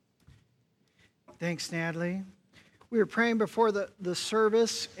Thanks, Natalie. We were praying before the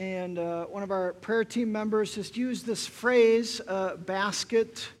service, and one of our prayer team members just used this phrase,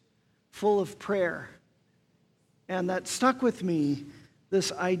 basket full of prayer. And that stuck with me,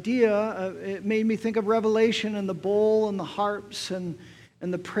 this idea. It made me think of Revelation and the bowl and the harps and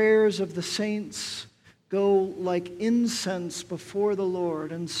the prayers of the saints go like incense before the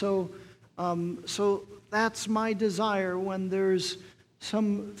Lord. And so that's my desire when there's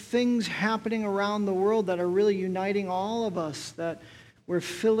some things happening around the world that are really uniting all of us, that we're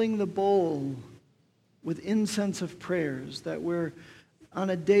filling the bowl with incense of prayers, that we're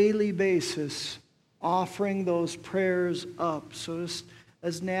on a daily basis offering those prayers up. So just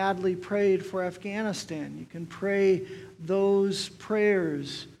as Natalie prayed for Afghanistan, you can pray those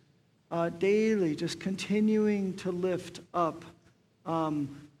prayers daily, just continuing to lift up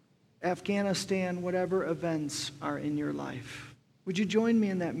Afghanistan, whatever events are in your life. Would you join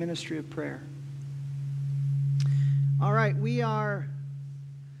me in that ministry of prayer? All right, we are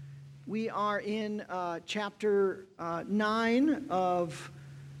in chapter 9 of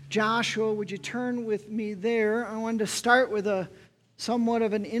Joshua. Would you turn with me there? I wanted to start with a somewhat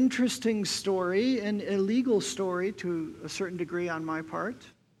of an interesting story, an illegal story to a certain degree on my part.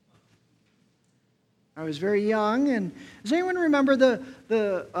 I was very young, and does anyone remember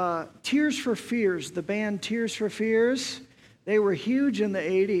the Tears for Fears, the band Tears for Fears? They were huge in the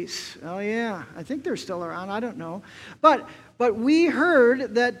 80s. Oh, yeah. I think they're still around. I don't know. But we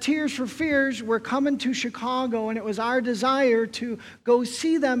heard that Tears for Fears were coming to Chicago, and it was our desire to go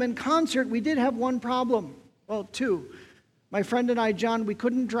see them in concert. We did have one problem. Well, two. My friend and I, John, we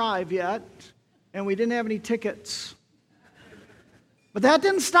couldn't drive yet, and we didn't have any tickets. But that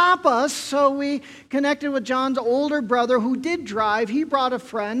didn't stop us, so we connected with John's older brother who did drive. He brought a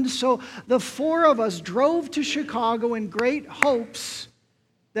friend, so the four of us drove to Chicago in great hopes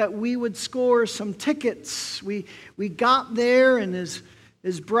that we would score some tickets. We got there, and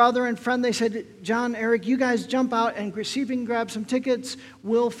his brother and friend, they said, John, Eric, you guys jump out and see if you can grab some tickets.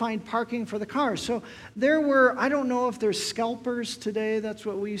 We'll find parking for the car. So there were, I don't know if there's scalpers today. That's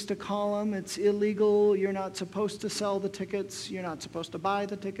what we used to call them. It's illegal. You're not supposed to sell the tickets. You're not supposed to buy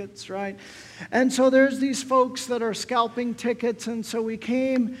the tickets, right? And so there's these folks that are scalping tickets. And so we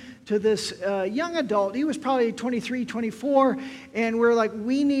came to this young adult. He was probably 23, 24. And we're like,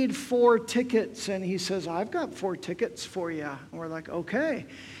 we need 4 tickets. And he says, I've got 4 tickets for you. And we're like, okay.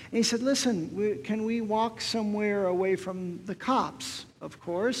 And he said, listen, can we walk somewhere away from the cops, of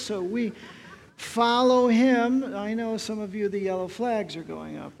course? So we follow him. I know some of you, the yellow flags are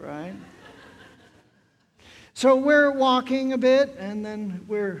going up, right? So we're walking a bit, and then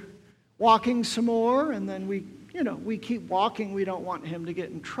we're walking some more, and then we keep walking. We don't want him to get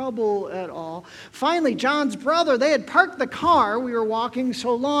in trouble at all. Finally, John's brother, they had parked the car. We were walking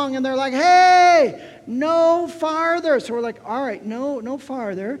so long, and they're like, hey, no farther. So we're like, all right, no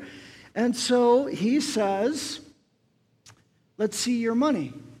farther. And so he says, let's see your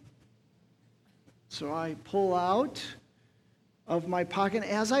money. So I pull out of my pocket.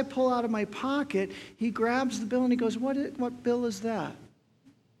 As I pull out of my pocket, he grabs the bill, and he goes, what bill is that?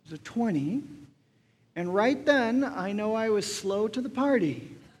 It's a 20. And right then, I know I was slow to the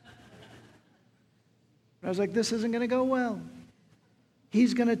party. I was like, this isn't going to go well.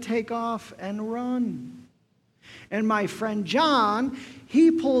 He's going to take off and run. And my friend John,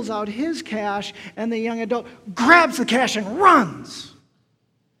 he pulls out his cash, and the young adult grabs the cash and runs.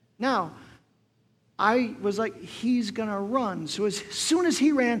 Now, I was like, he's going to run. So as soon as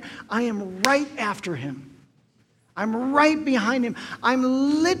he ran, I am right after him. I'm right behind him. I'm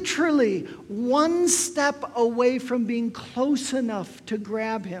literally one step away from being close enough to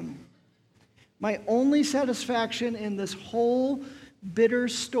grab him. My only satisfaction in this whole bitter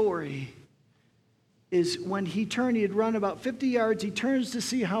story is when he turned, he had run about 50 yards, he turns to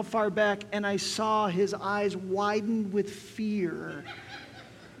see how far back, and I saw his eyes widen with fear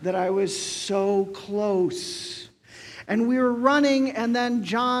that I was so close. And we were running, and then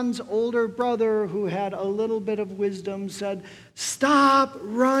John's older brother, who had a little bit of wisdom, said, stop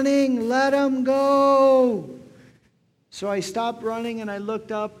running, let him go. So I stopped running, and I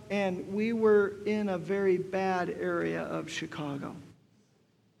looked up, and we were in a very bad area of Chicago.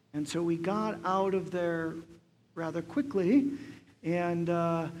 And so we got out of there rather quickly. And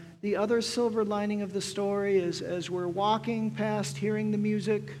the other silver lining of the story is as we're walking past, hearing the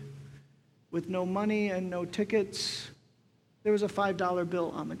music, with no money and no tickets, there was a $5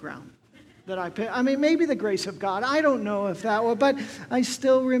 bill on the ground that I paid. I mean, maybe the grace of God. I don't know if that was, but I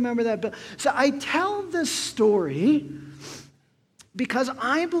still remember that bill. So I tell this story because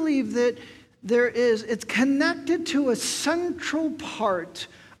I believe that it's connected to a central part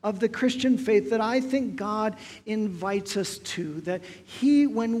of the Christian faith that I think God invites us to. That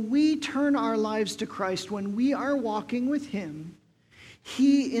when we turn our lives to Christ, when we are walking with Him,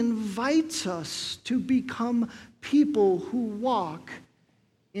 He invites us to become people who walk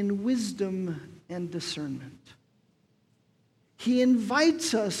in wisdom and discernment. He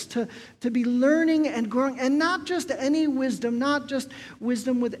invites us to be learning and growing, and not just any wisdom, not just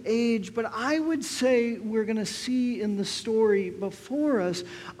wisdom with age, but I would say we're going to see in the story before us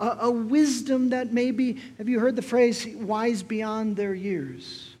a wisdom that maybe, have you heard the phrase, wise beyond their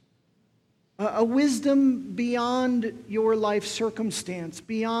years? A wisdom beyond your life circumstance,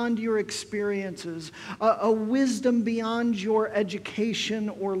 beyond your experiences, a wisdom beyond your education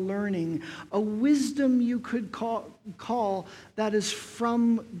or learning, a wisdom you could call that is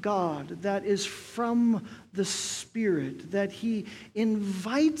from God, that is from the Spirit, that He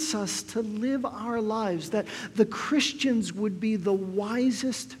invites us to live our lives, that the Christians would be the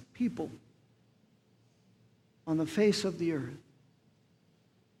wisest people on the face of the earth.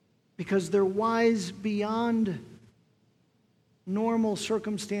 Because they're wise beyond normal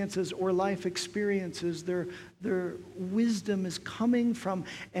circumstances or life experiences. Their wisdom is coming from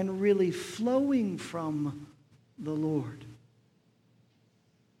and really flowing from the Lord.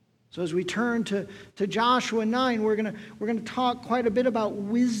 So as we turn to Joshua 9, we're going to talk quite a bit about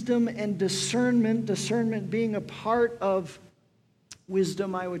wisdom and discernment. Discernment being a part of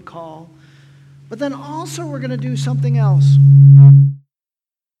wisdom, I would call. But then also we're going to do something else.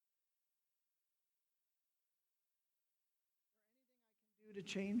 To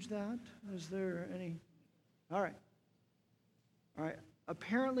change that? Is there any? All right.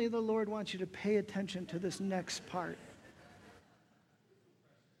 Apparently the Lord wants you to pay attention to this next part.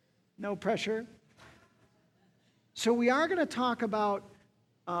 No pressure. So we are going to talk about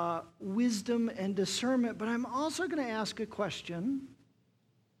wisdom and discernment, but I'm also going to ask a question.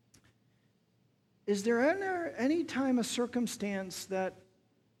 Is there any time a circumstance that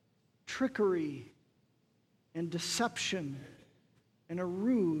trickery and deception and a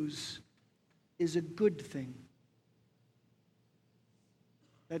ruse is a good thing?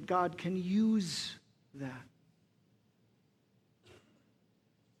 That God can use that.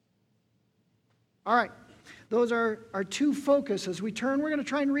 All right. Those are our two focuses. As we turn, we're going to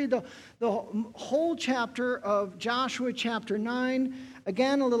try and read the whole chapter of Joshua chapter 9.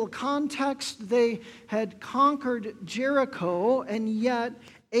 Again, a little context. They had conquered Jericho, and yet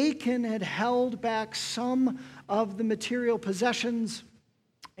Achan had held back some of the material possessions.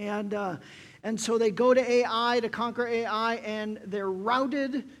 And so they go to Ai to conquer Ai, and they're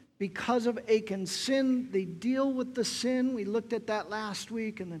routed because of Achan's sin. They deal with the sin. We looked at that last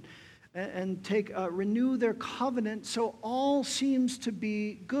week, and renew their covenant. So all seems to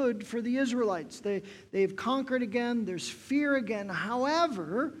be good for the Israelites. They've conquered again. There's fear again.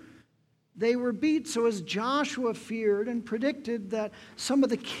 However, they were beat. So as Joshua feared and predicted that some of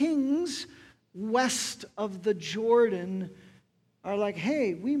the kings west of the Jordan are like,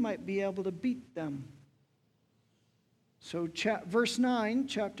 hey, we might be able to beat them. So verse 9,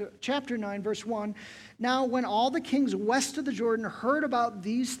 chapter 9, verse 1. Now when all the kings west of the Jordan heard about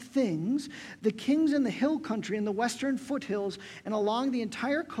these things, the kings in the hill country and the western foothills and along the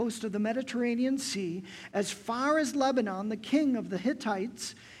entire coast of the Mediterranean Sea, as far as Lebanon, the king of the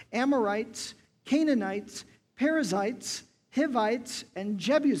Hittites, Amorites, Canaanites, Perizzites, Hivites, and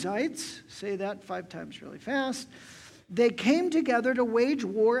Jebusites, say that 5 times really fast, they came together to wage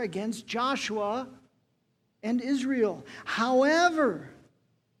war against Joshua and Israel. However,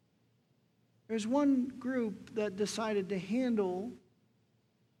 there's one group that decided to handle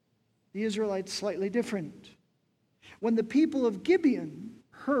the Israelites slightly different. When the people of Gibeon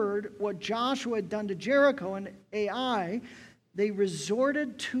heard what Joshua had done to Jericho and Ai, they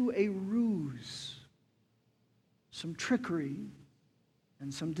resorted to a ruse, some trickery,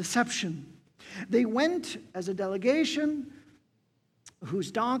 and some deception. They went as a delegation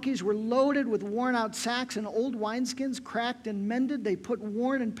whose donkeys were loaded with worn-out sacks and old wineskins, cracked and mended. They put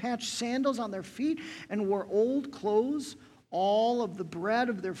worn and patched sandals on their feet and wore old clothes. All of the bread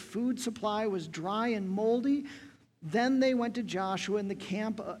of their food supply was dry and moldy. Then they went to Joshua in the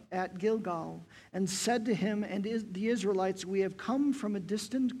camp at Gilgal and said to him and the Israelites, "We have come from a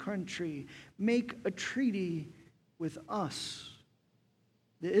distant country. Make a treaty with us."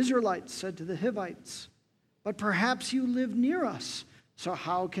 The Israelites said to the Hivites, "But perhaps you live near us, so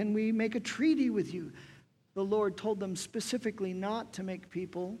how can we make a treaty with you?" The Lord told them specifically not to make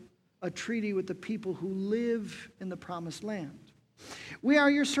a treaty with the people who live in the promised land. "We are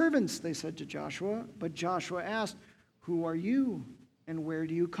your servants," they said to Joshua. But Joshua asked, "Who are you?" And where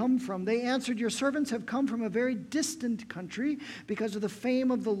do you come from? They answered, your servants have come from a very distant country because of the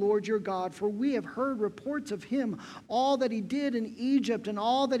fame of the Lord your God. For we have heard reports of him, all that he did in Egypt and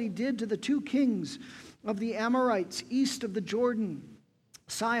all that he did to the two kings of the Amorites east of the Jordan,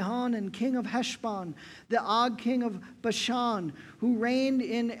 Sihon and king of Heshbon, the Og king of Bashan, who reigned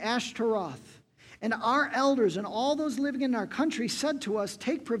in Ashtaroth. And our elders and all those living in our country said to us,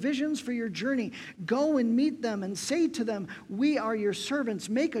 take provisions for your journey. Go and meet them and say to them, we are your servants.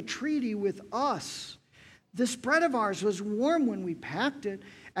 Make a treaty with us. This bread of ours was warm when we packed it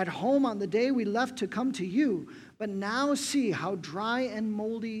at home on the day we left to come to you. But now see how dry and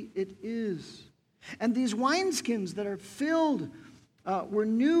moldy it is. And these wineskins that are filled were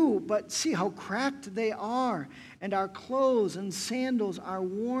new, but see how cracked they are. And our clothes and sandals are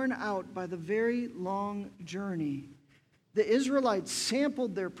worn out by the very long journey. The Israelites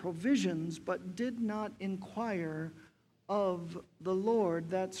sampled their provisions, but did not inquire of the Lord.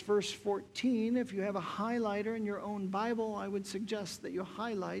 That's verse 14. If you have a highlighter in your own Bible, I would suggest that you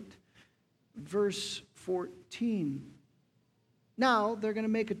highlight verse 14. Now, they're going to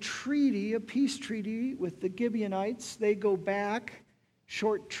make a treaty, a peace treaty with the Gibeonites. They go back,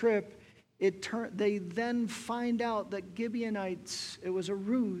 short trip. They then find out that Gibeonites, it was a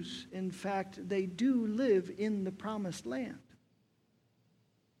ruse. In fact, they do live in the promised land.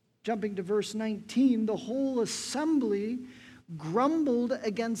 Jumping to verse 19, the whole assembly grumbled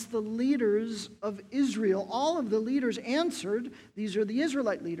against the leaders of Israel. All of the leaders answered, these are the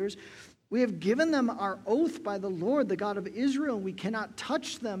Israelite leaders, we have given them our oath by the Lord, the God of Israel. We cannot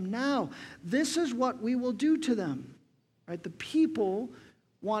touch them now. This is what we will do to them. Right? The people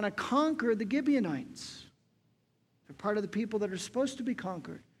want to conquer the Gibeonites. They're part of the people that are supposed to be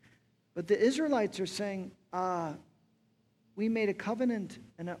conquered. But the Israelites are saying, we made a covenant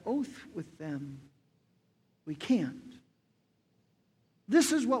and an oath with them. We can't.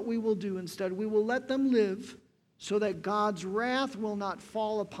 This is what we will do instead. We will let them live so that God's wrath will not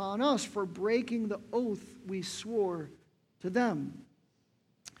fall upon us for breaking the oath we swore to them.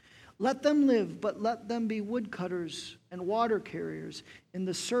 Let them live, but let them be woodcutters and water carriers in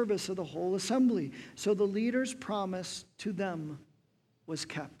the service of the whole assembly. So the leader's promise to them was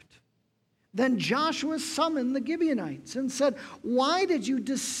kept. Then Joshua summoned the Gibeonites and said, why did you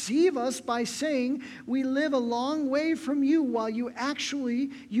deceive us by saying we live a long way from you while you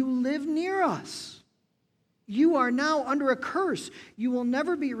live near us? You are now under a curse. You will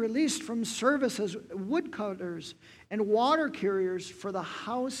never be released from service as woodcutters and water carriers for the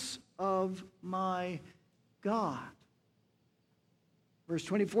house of my God. Verse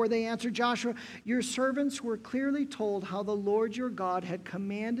 24, they answered Joshua, your servants were clearly told how the Lord your God had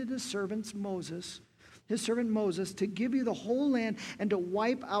commanded his servant Moses, to give you the whole land and to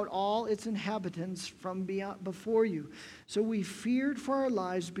wipe out all its inhabitants from before you. So we feared for our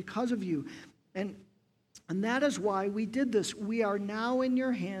lives because of you. And that is why we did this. We are now in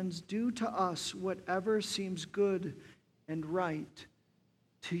your hands. Do to us whatever seems good and right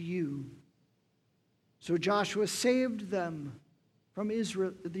to you. So Joshua saved them from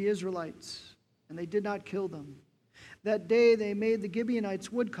the Israelites, and they did not kill them. That day they made the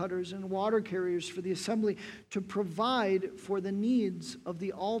Gibeonites woodcutters and water carriers for the assembly to provide for the needs of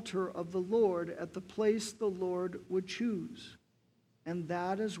the altar of the Lord at the place the Lord would choose. And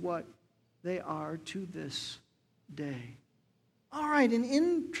that is what they are to this day. All right, an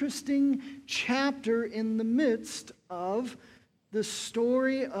interesting chapter in the midst of the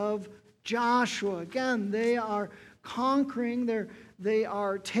story of Joshua. Again, they are conquering, they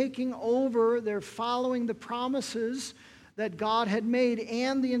are taking over, they're following the promises that God had made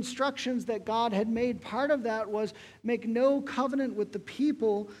and the instructions that God had made. Part of that was make no covenant with the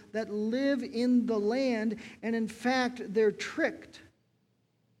people that live in the land, and in fact, they're tricked.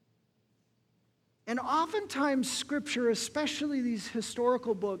 And oftentimes Scripture, especially these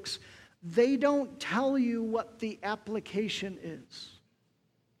historical books, they don't tell you what the application is.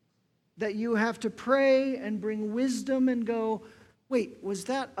 That you have to pray and bring wisdom and go, wait, was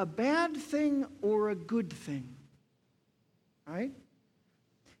that a bad thing or a good thing? Right?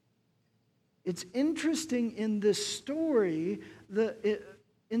 It's interesting in this story, the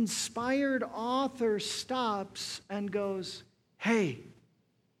inspired author stops and goes, hey,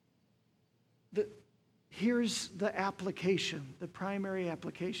 here's the application, the primary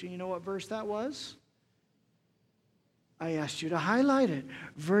application. You know what verse that was? I asked you to highlight it.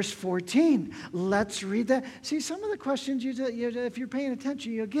 Verse 14. Let's read that. See, some of the questions, if you're paying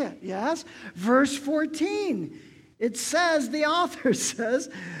attention, you'll get. Yes? Verse 14. It says, the author says,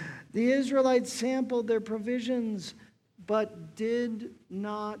 the Israelites sampled their provisions, but did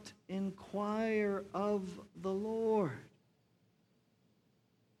not inquire of the Lord.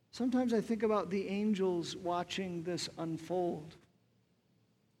 Sometimes I think about the angels watching this unfold.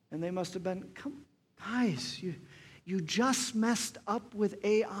 And they must have been, come, guys, you just messed up with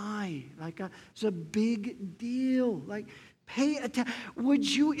AI. It's a big deal. Pay attention. Would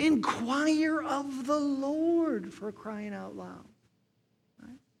you inquire of the Lord, for crying out loud?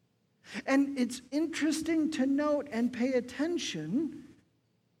 Right? And it's interesting to note and pay attention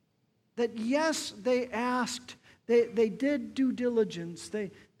that yes, they asked, they did due diligence.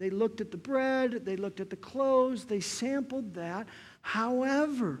 They looked at the bread, they looked at the clothes, they sampled that.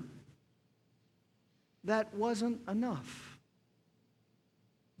 However, that wasn't enough.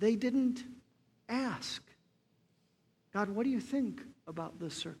 They didn't ask, God, what do you think about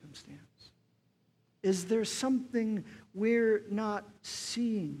this circumstance? Is there something we're not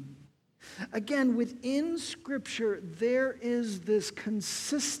seeing? Again, within Scripture, there is this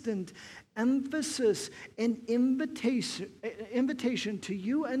consistent emphasis and invitation to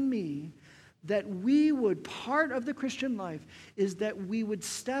you and me that we would, part of the Christian life is that we would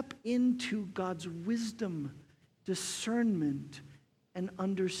step into God's wisdom, discernment, and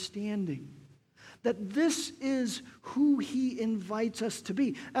understanding. That this is who he invites us to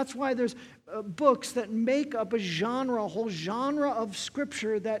be. That's why there's books that make up a whole genre of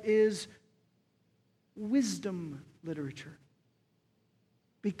Scripture that is wisdom literature.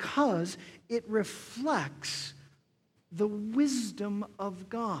 Because it reflects the wisdom of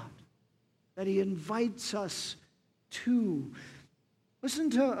God that he invites us to. Listen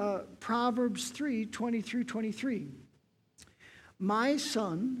to Proverbs 3, 20 through 23. My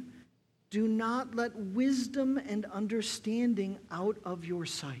son, do not let wisdom and understanding out of your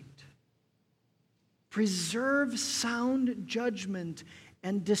sight. Preserve sound judgment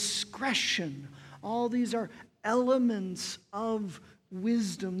and discretion. All these are elements of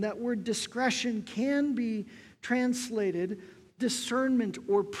wisdom. That word discretion can be translated discernment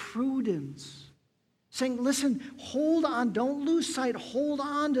or prudence. Saying, listen, hold on, don't lose sight, hold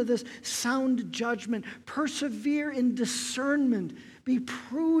on to this sound judgment. Persevere in discernment. Be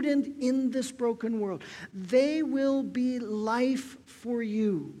prudent in this broken world. They will be life for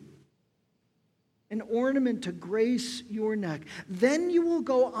you, an ornament to grace your neck. Then you will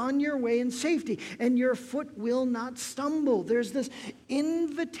go on your way in safety, and your foot will not stumble. There's this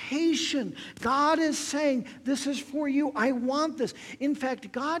invitation. God is saying, this is for you. I want this. In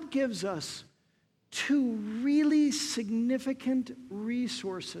fact, God gives us two really significant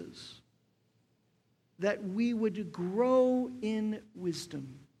resources that we would grow in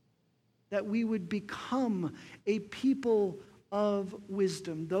wisdom, that we would become a people of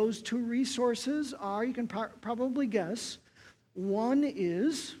wisdom. Those two resources are, you can probably guess, one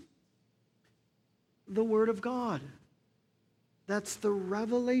is the Word of God. That's the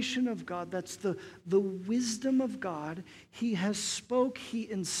revelation of God. That's the wisdom of God. He has spoke, he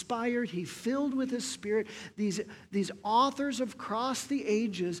inspired, he filled with his Spirit these authors of across the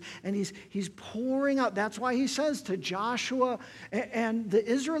ages, and he's pouring out. That's why he says to Joshua and the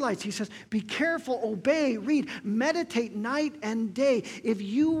Israelites, he says, be careful, obey, read, meditate night and day. If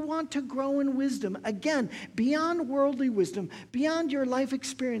you want to grow in wisdom, again, beyond worldly wisdom, beyond your life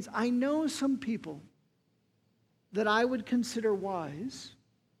experience, I know some people that I would consider wise,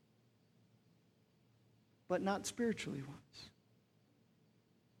 but not spiritually wise.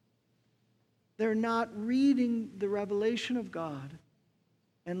 They're not reading the revelation of God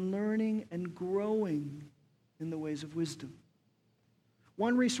and learning and growing in the ways of wisdom.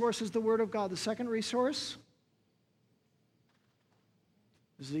 One resource is the Word of God. The second resource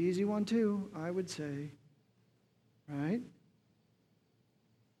is the easy one too, I would say, right?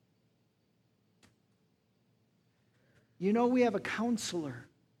 You know, we have a counselor.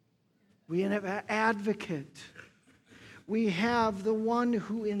 We have an advocate. We have the one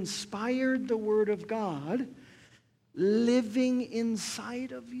who inspired the Word of God living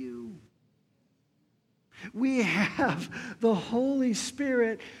inside of you. We have the Holy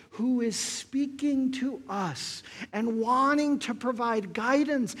Spirit who is speaking to us and wanting to provide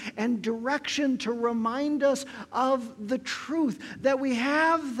guidance and direction to remind us of the truth, that we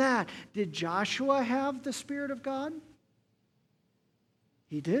have that. Did Joshua have the Spirit of God?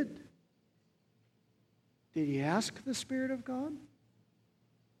 He did. Did he ask the Spirit of God?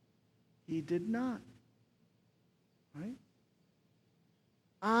 He did not. Right?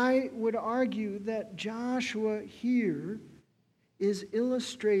 I would argue that Joshua here is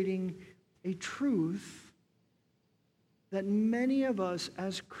illustrating a truth that many of us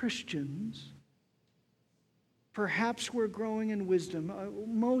as Christians, perhaps we're growing in wisdom.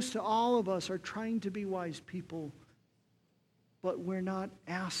 Most all of us are trying to be wise people, but we're not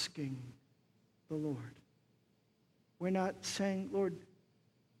asking the Lord. We're not saying, Lord,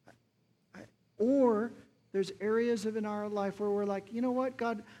 Or there's areas in our life where we're like, you know what,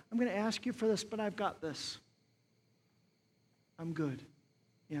 God, I'm going to ask you for this, but I've got this. I'm good.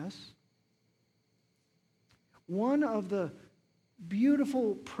 Yes? One of the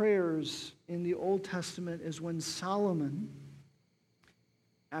beautiful prayers in the Old Testament is when Solomon,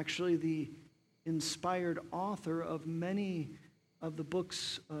 actually the inspired author of many of the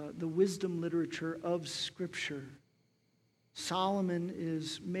books, the wisdom literature of Scripture. Solomon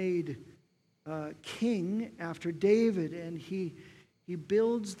is made king after David, and he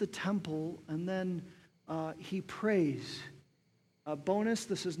builds the temple, and then he prays. Bonus,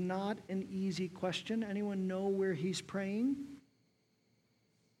 this is not an easy question. Anyone know where he's praying?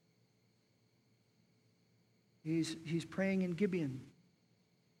 He's praying in Gibeon.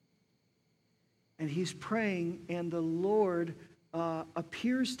 And he's praying, and the Lord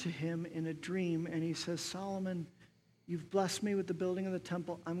appears to him in a dream, and he says, Solomon, you've blessed me with the building of the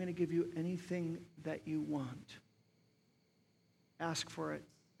temple. I'm going to give you anything that you want. Ask for it,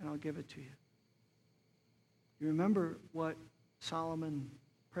 and I'll give it to you. You remember what Solomon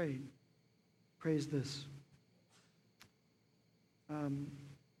prayed? Prays this.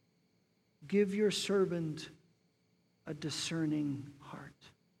 Give your servant a discerning heart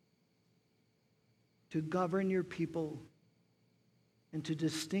to govern your people and to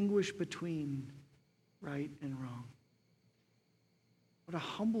distinguish between right and wrong. What a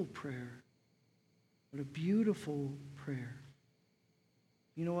humble prayer. What a beautiful prayer.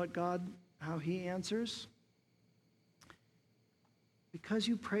 You know what God, how he answers? Because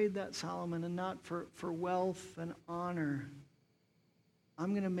you prayed that, Solomon, and not for wealth and honor,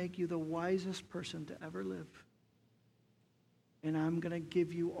 I'm going to make you the wisest person to ever live. And I'm going to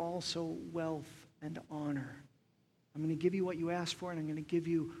give you also wealth and honor. I'm going to give you what you asked for, and I'm going to give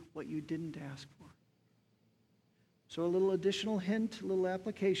you what you didn't ask for. So a little additional hint, a little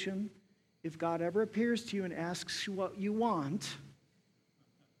application. If God ever appears to you and asks you what you want,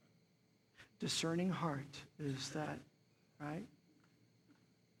 discerning heart is that, right?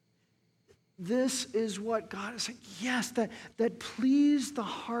 This is what God is saying. Yes, that pleased the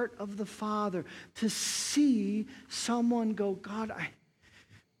heart of the Father to see someone go, God,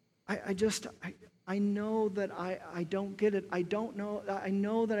 I know that I don't get it. I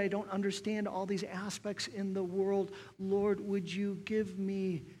know that I don't understand all these aspects in the world. Lord, would you give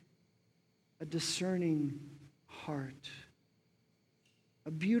me a discerning heart?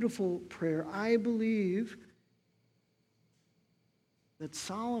 A beautiful prayer. I believe that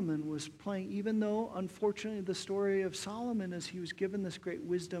Solomon was playing, even though, unfortunately, the story of Solomon is he was given this great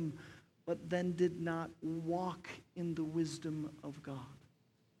wisdom, but then did not walk in the wisdom of God.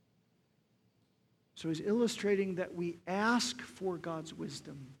 So he's illustrating that we ask for God's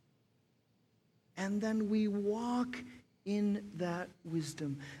wisdom, and then we walk in that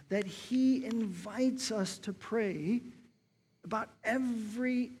wisdom, that he invites us to pray about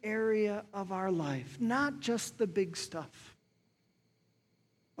every area of our life, not just the big stuff,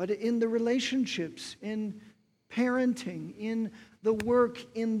 but in the relationships, in parenting, in the work,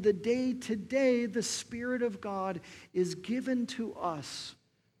 in the day-to-day. The Spirit of God is given to us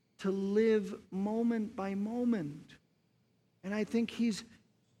to live moment by moment. And I think he's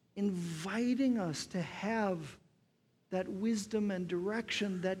inviting us to have that wisdom and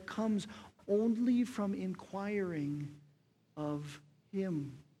direction that comes only from inquiring of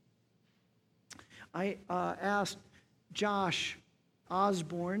him. I asked Josh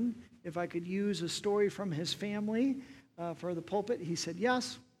Osborne if I could use a story from his family for the pulpit. He said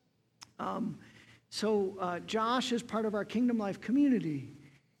yes. So Josh is part of our Kingdom Life community.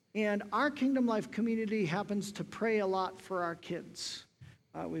 And our Kingdom Life community happens to pray a lot for our kids.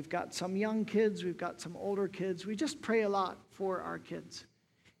 We've got some young kids. We've got some older kids. We just pray a lot for our kids.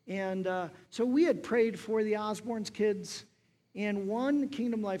 And so we had prayed for the Osborne's kids. And one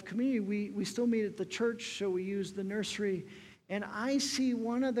Kingdom Life community, we still meet at the church, so we use the nursery. And I see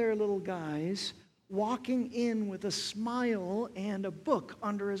one of their little guys walking in with a smile and a book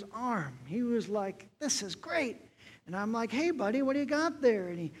under his arm. He was like, this is great. And I'm like, hey, buddy, what do you got there?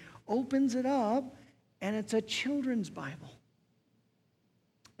 And he opens it up, and it's a children's Bible.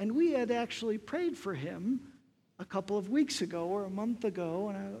 And we had actually prayed for him a couple of weeks ago or a month ago,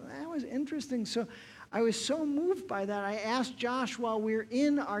 and that was interesting. So I was so moved by that. I asked Josh while we were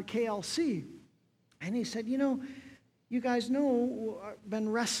in our KLC, and he said, you guys know, I've been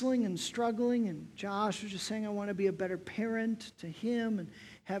wrestling and struggling, and Josh was just saying I want to be a better parent to him and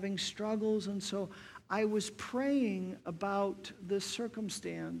having struggles. And so I was praying about this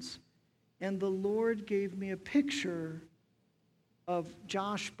circumstance, and the Lord gave me a picture of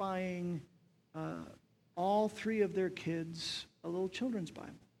Josh buying all three of their kids a little children's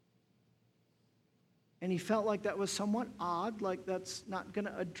Bible. And he felt like that was somewhat odd, like that's not going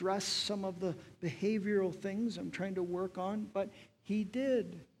to address some of the behavioral things I'm trying to work on, but he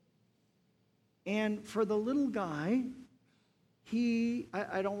did. And for the little guy,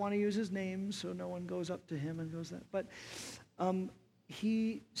 I don't want to use his name so no one goes up to him and goes that, but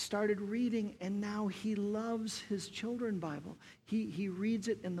he started reading, and now he loves his children's Bible. He reads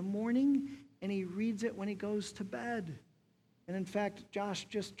it in the morning, and he reads it when he goes to bed. And in fact, Josh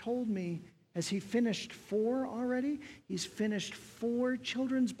just told me, has he finished 4 already? He's finished 4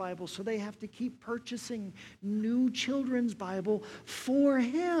 children's Bibles, so they have to keep purchasing new children's Bible for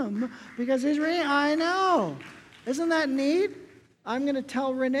him because he's reading. I know. Isn't that neat? I'm going to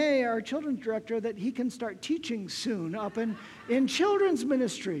tell Renee, our children's director, that he can start teaching soon up in children's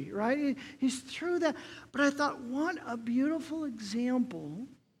ministry, right? He's through that. But I thought, what a beautiful example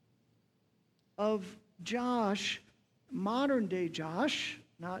of Josh, modern day Josh,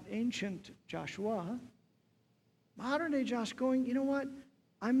 not ancient Joshua, modern day Josh going, you know what?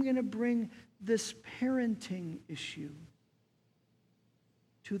 I'm going to bring this parenting issue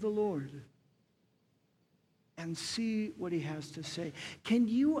to the Lord and see what he has to say. Can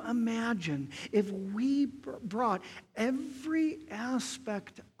you imagine if we brought every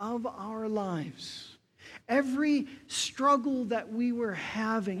aspect of our lives, every struggle that we were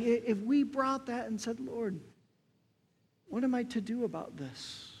having, if we brought that and said, Lord, what am I to do about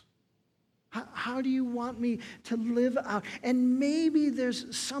this? How do you want me to live out? And maybe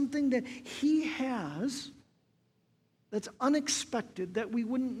there's something that he has that's unexpected that we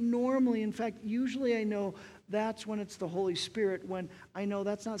wouldn't normally. In fact, usually I know that's when it's the Holy Spirit, when I know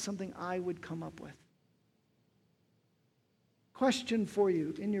that's not something I would come up with. Question for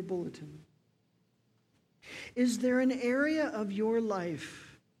you in your bulletin. Is there an area of your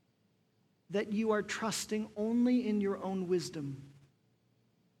life that you are trusting only in your own wisdom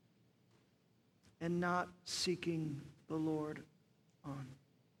and not seeking the Lord on?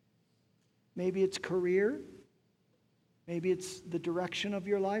 Maybe it's career. Maybe it's the direction of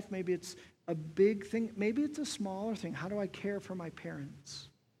your life. Maybe it's a big thing. Maybe it's a smaller thing. How do I care for my parents?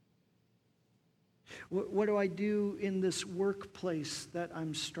 What do I do in this workplace that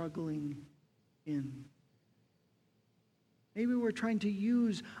I'm struggling in? Maybe we're trying to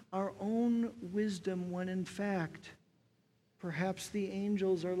use our own wisdom when in fact, perhaps the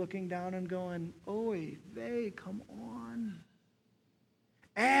angels are looking down and going, oy vey, come on.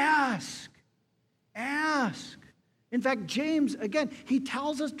 Ask. In fact, James, again, he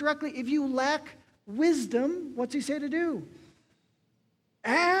tells us directly, if you lack wisdom, what's he say to do?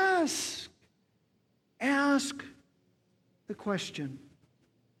 Ask. Ask the question.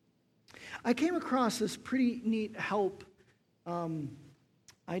 I came across this pretty neat help.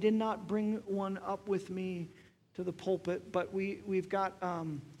 I did not bring one up with me to the pulpit, but we've got, I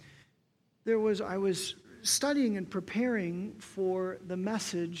was studying and preparing for the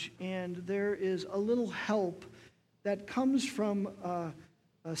message, and there is a little help that comes from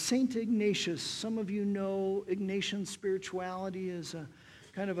Saint Ignatius. Some of you know Ignatian spirituality is a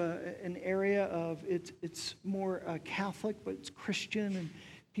kind of an area of, it's more Catholic, but it's Christian, and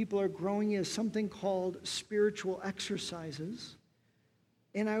people are growing as something called spiritual exercises.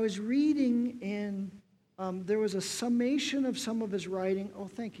 And I was reading, and there was a summation of some of his writing. Oh,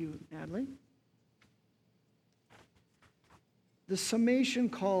 thank you, Natalie. The summation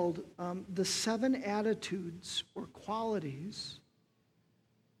called The 7 Attitudes or Qualities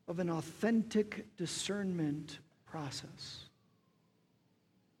of an Authentic Discernment Process.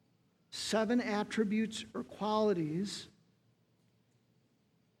 7 attributes or qualities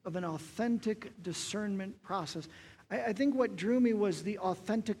of an authentic discernment process. I think what drew me was the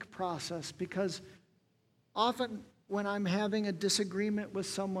authentic process, because often when I'm having a disagreement with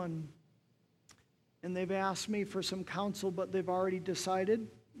someone and they've asked me for some counsel, but they've already decided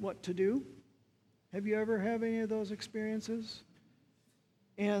what to do. Have you ever had any of those experiences?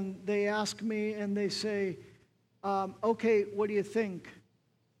 And they ask me and they say, okay, what do you think?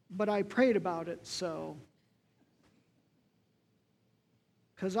 But I prayed about it, so.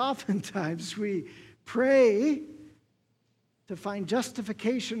 Because oftentimes we pray to find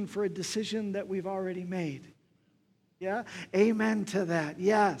justification for a decision that we've already made. Yeah? Amen to that.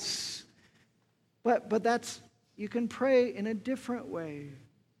 Yes. But that's, you can pray in a different way,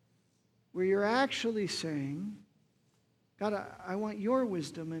 where you're actually saying, God, I want your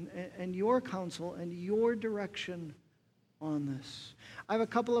wisdom and your counsel and your direction on this. I have a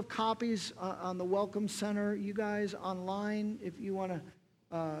couple of copies on the Welcome Center. You guys online, if you want to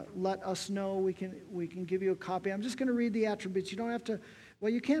let us know, we can give you a copy. I'm just going to read the attributes. You don't have to,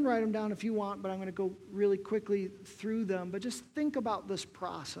 well, you can write them down if you want, but I'm going to go really quickly through them. But just think about this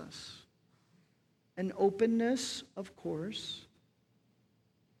process. An openness, of course,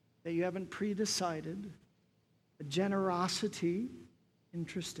 that you haven't pre-decided. A generosity,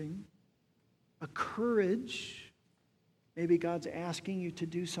 interesting. A courage, maybe God's asking you to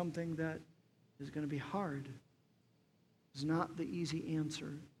do something that is going to be hard. It's not the easy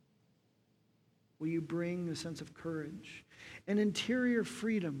answer. Will you bring a sense of courage? An interior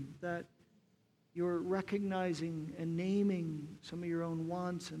freedom that you're recognizing and naming some of your own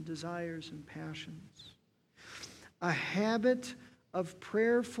wants and desires and passions. A habit of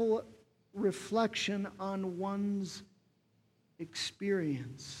prayerful reflection on one's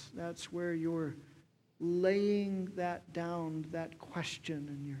experience. That's where you're laying that down, that question,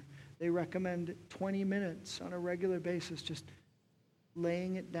 and they recommend 20 minutes on a regular basis, just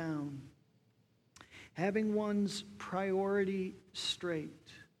laying it down. Having one's priority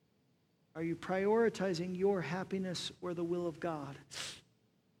straight. Are you prioritizing your happiness or the will of God?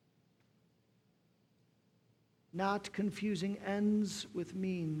 Not confusing ends with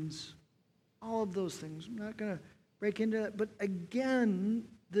means. All of those things. I'm not going to break into that. But again,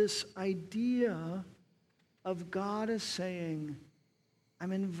 this idea of God is saying,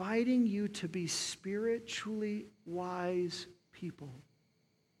 I'm inviting you to be spiritually wise people.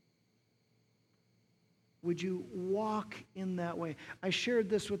 Would you walk in that way? I shared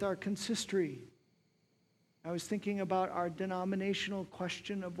this with our consistory. I was thinking about our denominational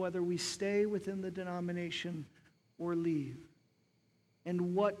question of whether we stay within the denomination or leave.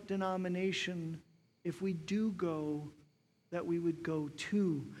 And what denomination, if we do go, that we would go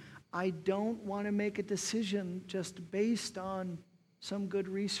to. I don't want to make a decision just based on some good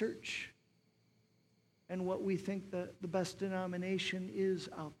research and what we think the best denomination is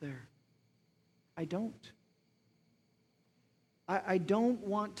out there. I don't. I don't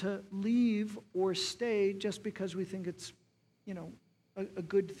want to leave or stay just because we think it's, a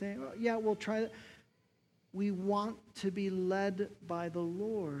good thing. Yeah, we'll try that. We want to be led by the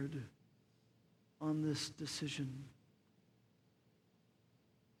Lord on this decision.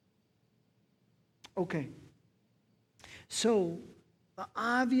 Okay. So, the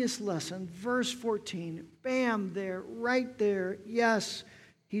obvious lesson, verse 14, bam, there, right there, yes,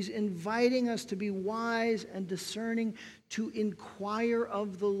 he's inviting us to be wise and discerning, to inquire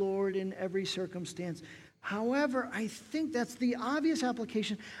of the Lord in every circumstance. However, I think that's the obvious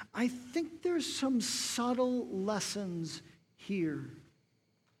application. I think there's some subtle lessons here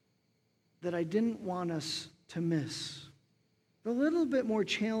that I didn't want us to miss. A little bit more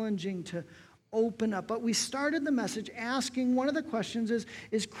challenging to open up. But we started the message asking, one of the questions is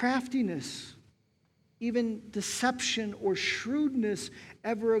craftiness, even deception or shrewdness,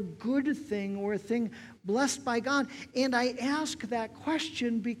 ever a good thing or a thing blessed by God? And I ask that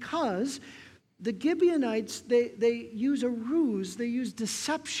question because the Gibeonites, they use a ruse, they use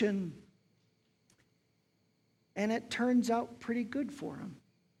deception, and it turns out pretty good for them.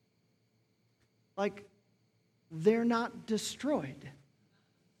 Like, they're not destroyed.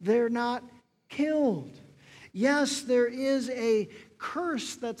 They're not killed. Yes, there is a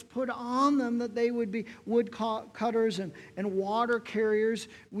curse that's put on them that they would be wood cutters and water carriers.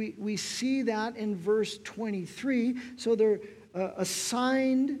 We see that in verse 23. So they're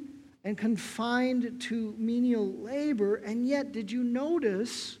assigned and confined to menial labor. And yet, did you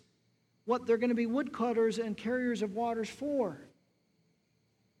notice what they're going to be woodcutters and carriers of waters for?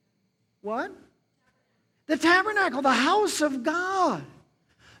 What? The tabernacle, the house of God.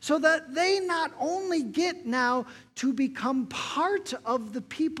 So that they not only get now to become part of the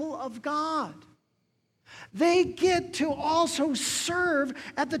people of God, they get to also serve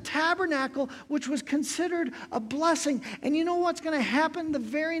at the tabernacle, which was considered a blessing. And you know what's going to happen? The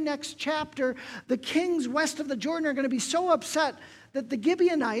very next chapter, the kings west of the Jordan are going to be so upset that the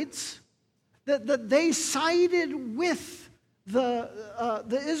Gibeonites, that they sided with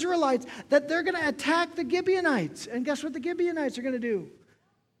the Israelites, that they're going to attack the Gibeonites. And guess what the Gibeonites are going to do?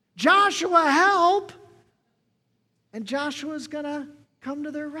 Joshua, help! And Joshua's going to come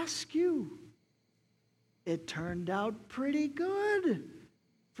to their rescue. It turned out pretty good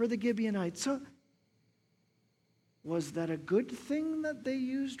for the Gibeonites. So, was that a good thing that they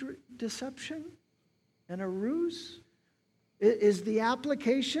used deception and a ruse? Is the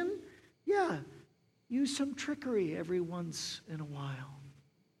application? Yeah, use some trickery every once in a while.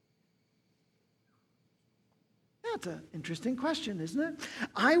 That's an interesting question, isn't it?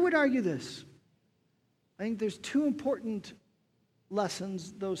 I would argue this. I think there's two important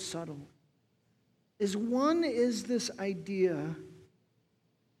lessons, though subtle. One is this idea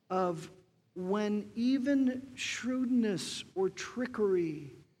of when even shrewdness or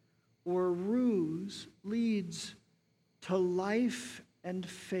trickery or ruse leads to life and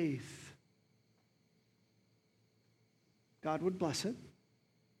faith, God would bless it.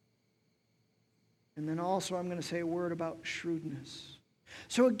 And then also I'm going to say a word about shrewdness.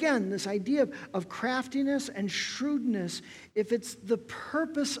 So again, this idea of craftiness and shrewdness, if it's the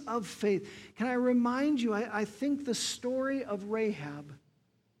purpose of faith, can I remind you, I think the story of Rahab,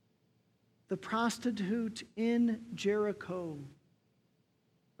 the prostitute in Jericho,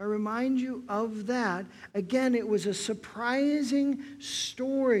 I remind you of that. Again, it was a surprising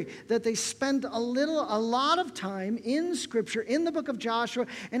story that they spent a lot of time in Scripture, in the book of Joshua,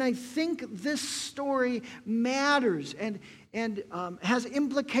 and I think this story matters and has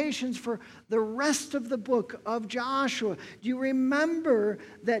implications for the rest of the book of Joshua. Do you remember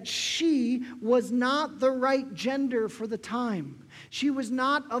that she was not the right gender for the time? She was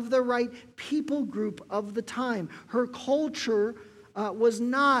not of the right people group of the time. Her culture was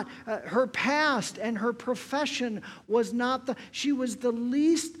not, her past and her profession was not she was the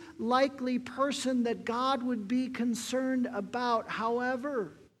least likely person that God would be concerned about.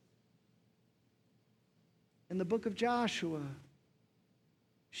 However, in the book of Joshua,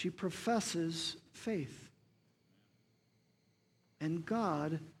 she professes faith. And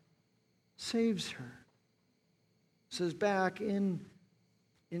God saves her. It says back in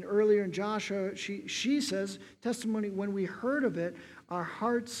earlier in Joshua, she says, testimony, when we heard of it, our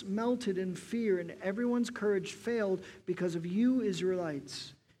hearts melted in fear and everyone's courage failed because of you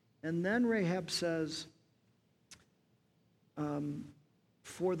Israelites. And then Rahab says,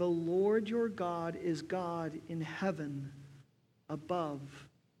 for the Lord your God is God in heaven above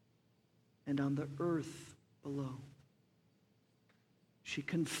and on the earth below. She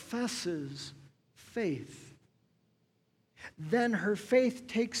confesses faith. Then her faith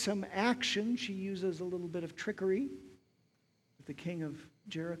takes some action. She uses a little bit of trickery with the king of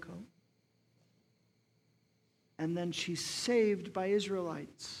Jericho. And then she's saved by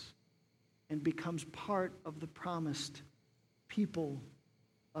Israelites and becomes part of the promised people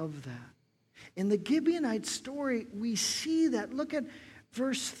of that. In the Gibeonite story, we see that. Look at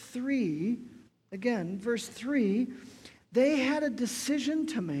verse 3. Again, verse 3. They had a decision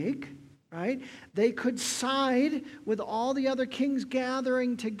to make. Right? They could side with all the other kings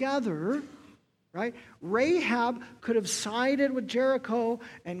gathering together. Right? Rahab could have sided with Jericho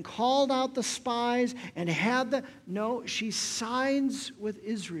and called out the spies and had no, she sides with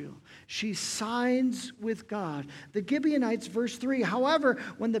Israel. She sides with God. The Gibeonites, verse 3, however,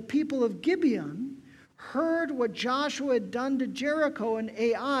 when the people of Gibeon heard what Joshua had done to Jericho and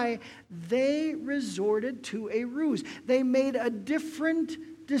Ai, they resorted to a ruse. They made a different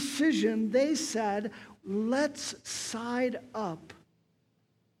decision. They said, let's side up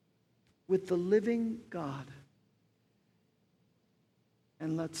with the living God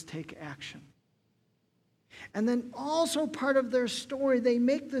and let's take action. And then also part of their story, they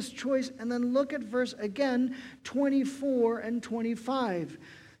make this choice, and then look at verse again 24 and 25.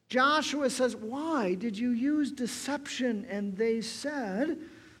 Joshua says, why did you use deception? And they said,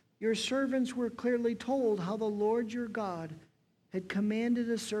 your servants were clearly told how the Lord your God had commanded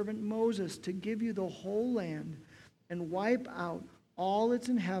his servant Moses to give you the whole land and wipe out all its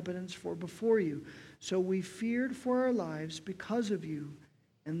inhabitants before you. So we feared for our lives because of you,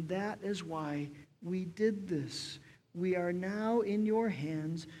 and that is why we did this. We are now in your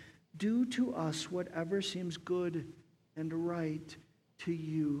hands. Do to us whatever seems good and right to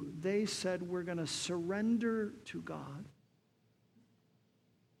you. They said, we're going to surrender to God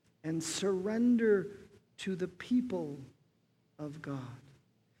and surrender to the people of God.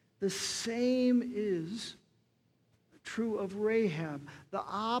 The same is true of Rahab. The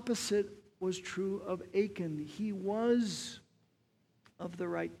opposite was true of Achan. He was of the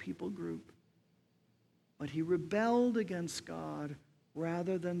right people group, but he rebelled against God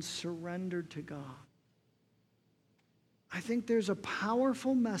rather than surrendered to God. I think there's a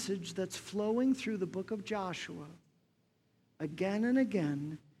powerful message that's flowing through the book of Joshua again and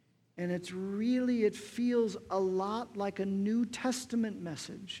again. And it feels a lot like a New Testament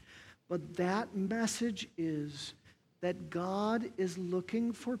message. But that message is that God is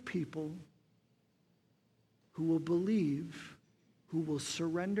looking for people who will believe, who will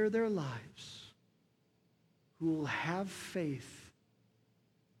surrender their lives, who will have faith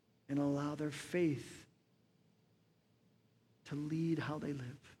and allow their faith to lead how they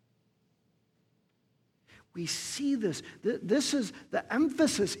live. We see this. This is the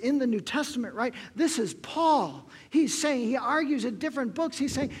emphasis in the New Testament, right? This is Paul. He's saying, he argues in different books.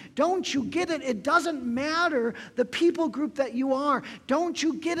 He's saying, don't you get it? It doesn't matter the people group that you are. Don't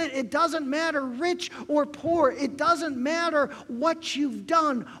you get it? It doesn't matter rich or poor. It doesn't matter what you've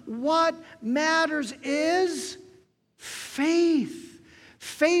done. What matters is faith.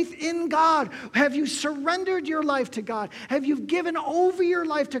 Faith in God. Have you surrendered your life to God? Have you given over your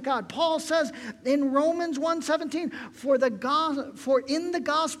life to God? Paul says in Romans 1:17, for in the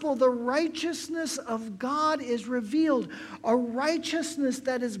gospel the righteousness of God is revealed, a righteousness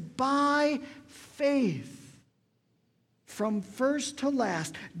that is by faith. From first to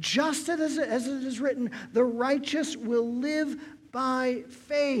last, just as it is written, the righteous will live by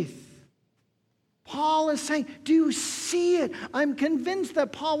faith. Paul is saying, do you see it? I'm convinced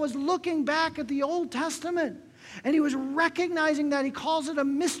that Paul was looking back at the Old Testament and he was recognizing that. He calls it a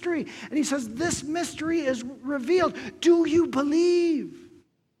mystery. And he says, this mystery is revealed. Do you believe?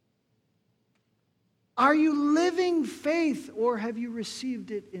 Are you living faith, or have you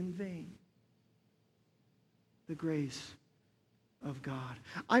received it in vain? The grace of God.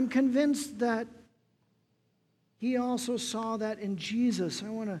 I'm convinced that he also saw that in Jesus. I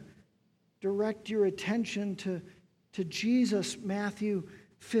want to direct your attention to Jesus. Matthew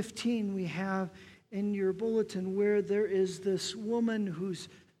 15 we have in your bulletin, where there is this woman whose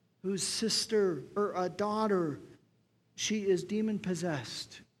sister or a daughter, she is demon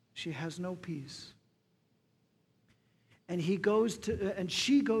possessed. She has no peace. And she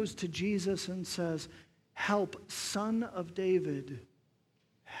goes to Jesus and says, help, Son of David,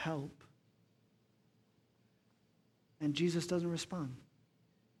 help. And Jesus doesn't respond.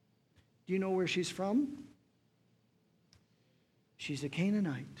 Do you know where she's from? She's a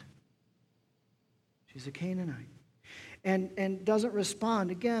Canaanite. She's a Canaanite. And doesn't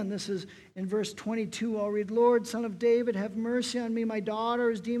respond. Again, this is in verse 22. I'll read, Lord, Son of David, have mercy on me. My daughter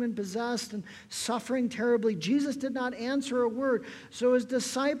is demon-possessed and suffering terribly. Jesus did not answer a word. So his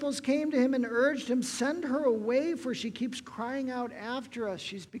disciples came to him and urged him, send her away, for she keeps crying out after us.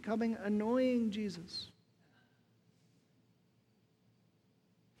 She's becoming annoying, Jesus.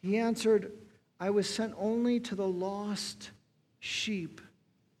 He answered, I was sent only to the lost sheep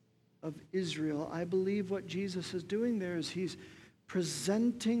of Israel. I believe what Jesus is doing there is he's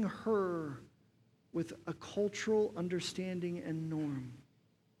presenting her with a cultural understanding and norm.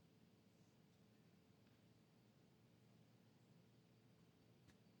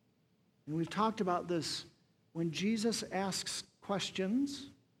 And we've talked about this. When Jesus asks questions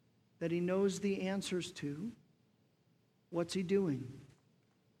that he knows the answers to, what's he doing?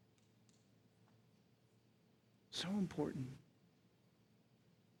 So important.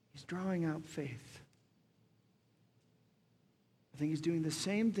 He's drawing out faith. I think he's doing the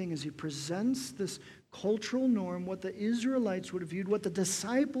same thing as he presents this cultural norm, what the Israelites would have viewed, what the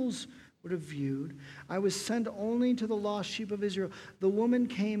disciples would have viewed. I was sent only to the lost sheep of Israel. The woman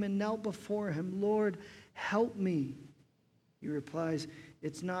came and knelt before him. Lord, help me. He replies,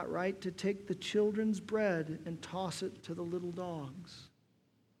 it's not right to take the children's bread and toss it to the little dogs.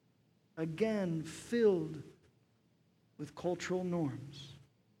 Again, filled with cultural norms.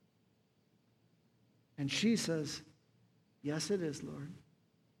 And she says, yes, it is, Lord.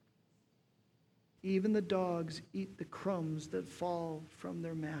 Even the dogs eat the crumbs that fall from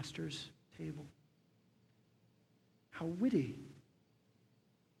their master's table. How witty.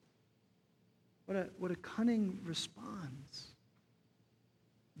 What a cunning response.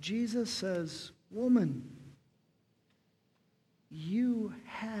 Jesus says, woman, you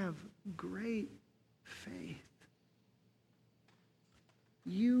have great faith.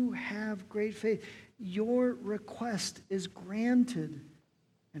 You have great faith. Your request is granted.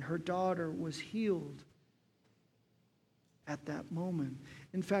 And her daughter was healed at that moment.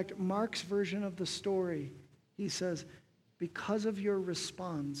 In fact, Mark's version of the story, he says, because of your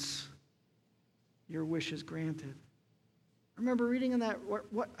response, your wish is granted. I remember reading in that,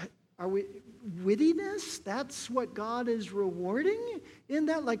 what are we, wittiness? That's what God is rewarding in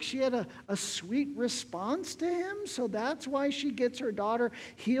that? Like she had a sweet response to him, so that's why she gets her daughter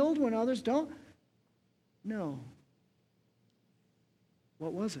healed when others don't? No.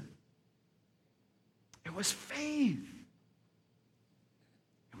 What was it? It was faith.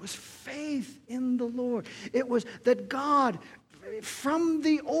 It was faith in the Lord. It was that God, from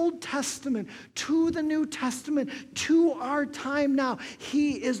the Old Testament to the New Testament to our time now,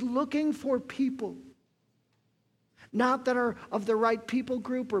 he is looking for people. Not that are of the right people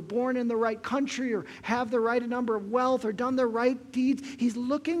group or born in the right country or have the right number of wealth or done the right deeds. He's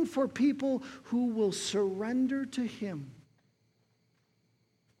looking for people who will surrender to him,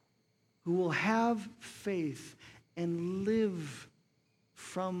 who will have faith and live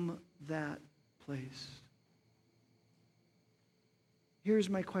from that place. Here's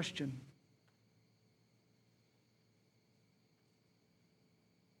my question.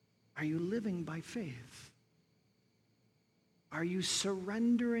 Are you living by faith? Are you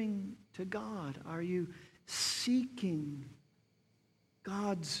surrendering to God? Are you seeking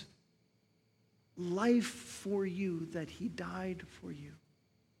God's life for you, that he died for you?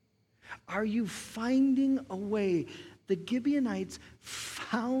 Are you finding a way? The Gibeonites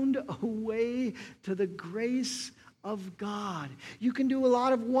found a way to the grace of God. You can do a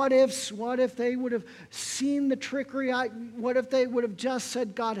lot of what ifs. What if they would have seen the trickery? What if they would have just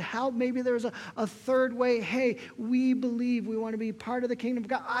said, God, help? Maybe there's a third way. Hey, we believe we want to be part of the kingdom of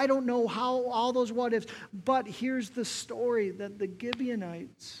God. I don't know how, all those what ifs. But here's the story, that the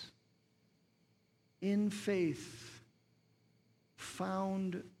Gibeonites, in faith,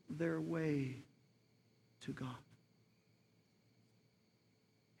 found their way to God.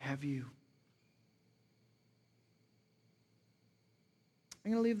 Have you?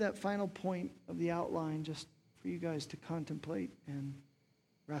 I'm going to leave that final point of the outline just for you guys to contemplate and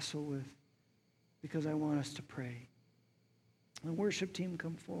wrestle with, because I want us to pray. The worship team,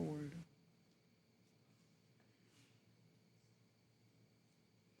 come forward.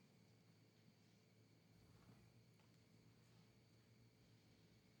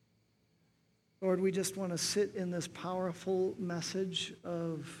 Lord, we just want to sit in this powerful message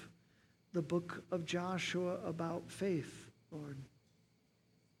of the book of Joshua about faith, Lord.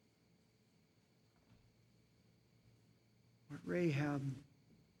 Rahab,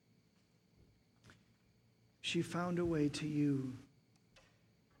 she found a way to you.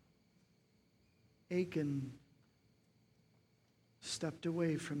 Achan stepped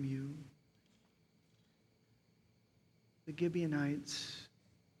away from you. The Gibeonites,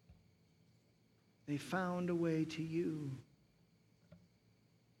 they found a way to you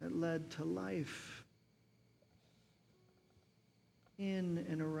that led to life in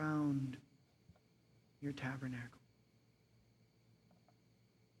and around your tabernacle.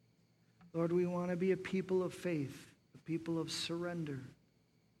 Lord, we want to be a people of faith, a people of surrender,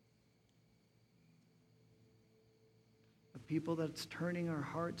 a people that's turning our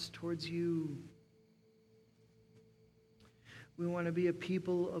hearts towards you. We want to be a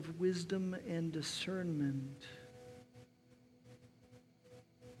people of wisdom and discernment,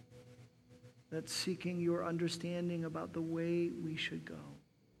 that's seeking your understanding about the way we should go.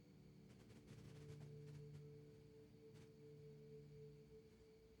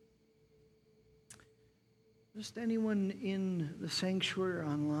 Just anyone in the sanctuary or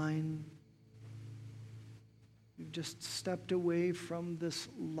online, you've just stepped away from this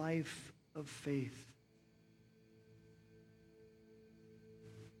life of faith.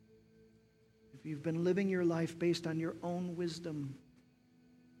 If you've been living your life based on your own wisdom,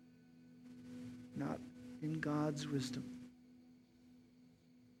 not in God's wisdom.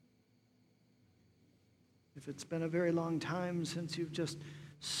 If it's been a very long time since you've just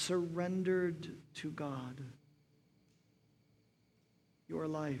surrendered to God your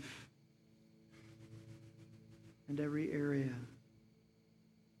life and every area,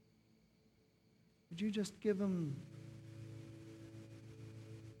 would you just give him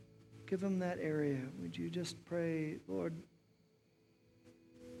that area? Would you just pray, Lord,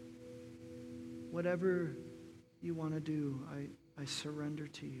 whatever you want to do, I surrender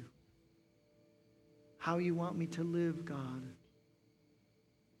to you. How you want me to live, God,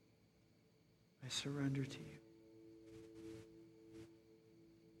 I surrender to you.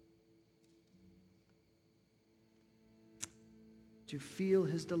 To feel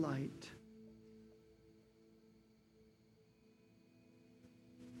his delight.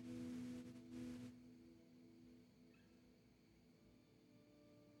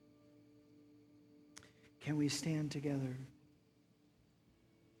 Can we stand together?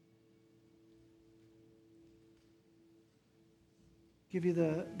 Give you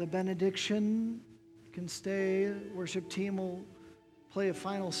the benediction. You can stay. Worship team will play a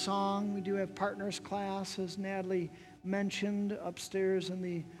final song. We do have partners class, as Natalie mentioned, upstairs in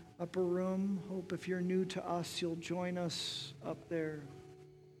the upper room. Hope if you're new to us, you'll join us up there.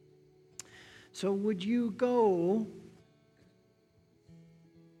 So would you go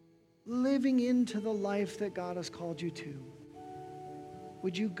living into the life that God has called you to?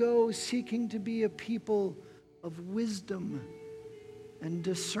 Would you go seeking to be a people of wisdom and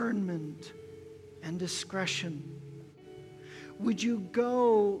discernment and discretion? Would you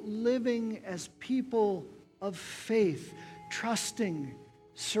go living as people of faith, trusting,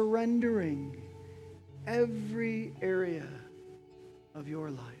 surrendering every area of your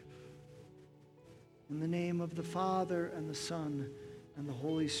life? In the name of the Father and the Son and the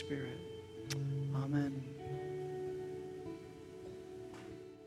Holy Spirit. Amen.